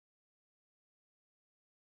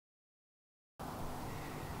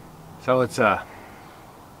So it's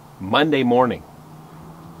Monday morning,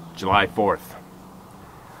 July 4th.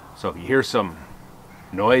 So if you hear some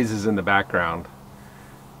noises in the background,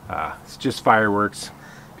 it's just fireworks.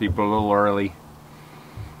 People are a little early.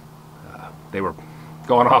 They were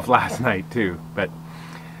going off last night too. But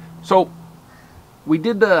so we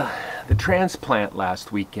did the transplant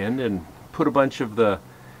last weekend and put a bunch of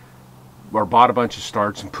bought a bunch of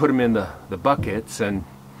starts and put them in the buckets, and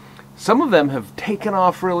some of them have taken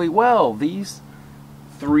off really well. These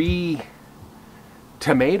 3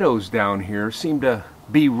 tomatoes down here seem to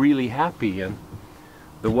be really happy, and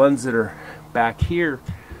the ones that are back here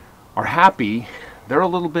are happy. They're a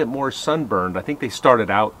little bit more sunburned. I think they started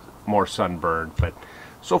out more sunburned, but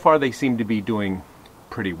so far they seem to be doing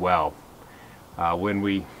pretty well. When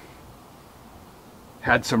we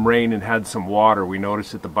had some rain and had some water, we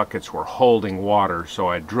noticed that the buckets were holding water, so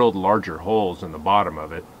I drilled larger holes in the bottom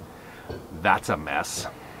of it. That's a mess.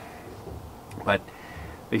 But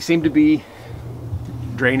they seem to be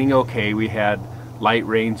draining okay. We had light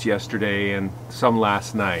rains yesterday and some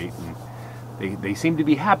last night, and they seem to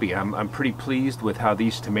be happy. I'm pretty pleased with how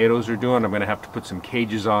these tomatoes are doing. I'm going to have to put some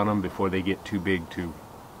cages on them before they get too big to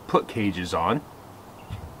put cages on.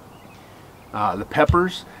 The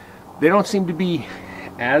peppers, they don't seem to be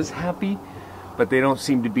as happy, but they don't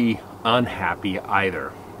seem to be unhappy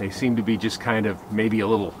either. They seem to be just kind of maybe a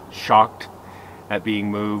little shocked at being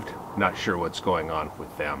moved. Not sure what's going on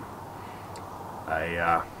with them.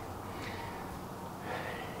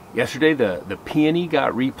 Yesterday the peony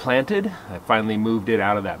got replanted. I finally moved it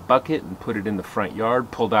out of that bucket and put it in the front yard.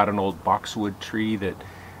 Pulled out an old boxwood tree that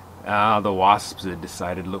the wasps had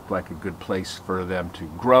decided looked like a good place for them to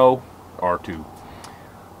grow or to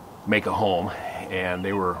make a home, and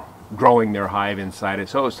they were growing their hive inside it,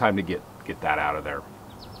 so it was time to get that out of there.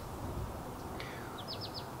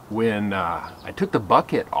 When I took the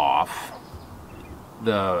bucket off,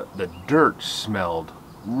 the dirt smelled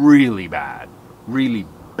really bad,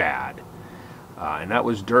 and that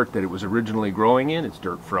was dirt that it was originally growing in. It's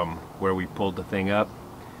dirt from where we pulled the thing up.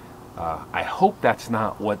 I hope that's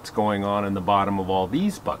not what's going on in the bottom of all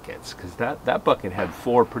these buckets, because that bucket had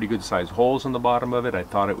 4 pretty good sized holes in the bottom of it. I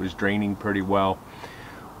thought it was draining pretty well,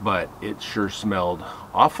 but it sure smelled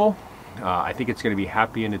awful. I think it's going to be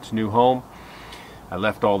happy in its new home. I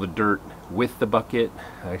left all the dirt with the bucket.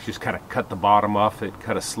 I just kind of cut the bottom off it,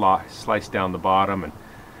 cut a slice down the bottom, and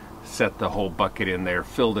set the whole bucket in there,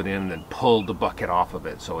 filled it in, and then pulled the bucket off of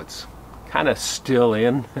it. So it's kind of still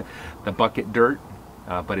in the bucket dirt,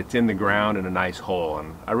 but it's in the ground in a nice hole,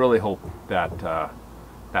 and I really hope that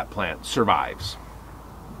that plant survives.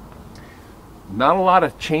 Not a lot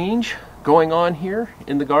of change going on here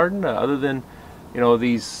in the garden, other than, you know,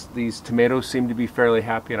 these tomatoes seem to be fairly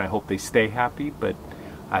happy, and I hope they stay happy. But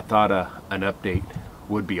I thought an update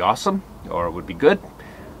would be awesome, or it would be good.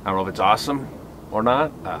 I don't know if it's awesome or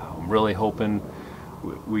not. I'm really hoping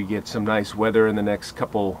we get some nice weather in the next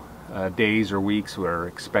couple days or weeks. We're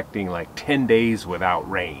expecting like 10 days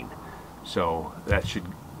without rain, so that should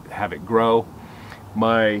have it grow.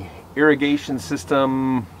 My irrigation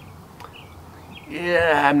system,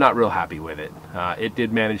 yeah, I'm not real happy with it. It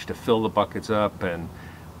did manage to fill the buckets up, and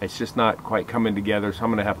it's just not quite coming together, so I'm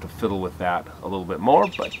going to have to fiddle with that a little bit more.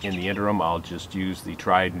 But in the interim, I'll just use the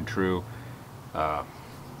tried and true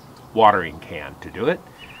watering can to do it.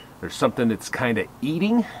 There's something that's kind of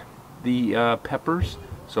eating the peppers,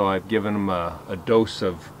 so I've given them a dose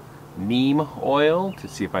of neem oil to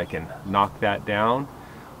see if I can knock that down.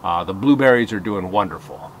 The blueberries are doing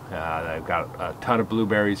wonderful. I've got a ton of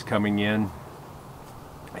blueberries coming in,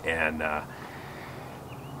 and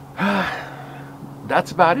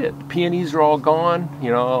that's about it. The peonies are all gone.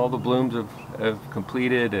 You know, all the blooms have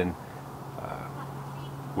completed, and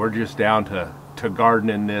we're just down to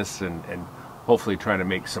gardening this and hopefully trying to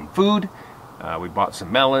make some food. We bought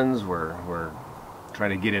some melons. We're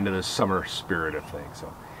trying to get into the summer spirit of things.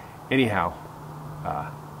 So anyhow,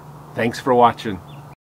 thanks for watching.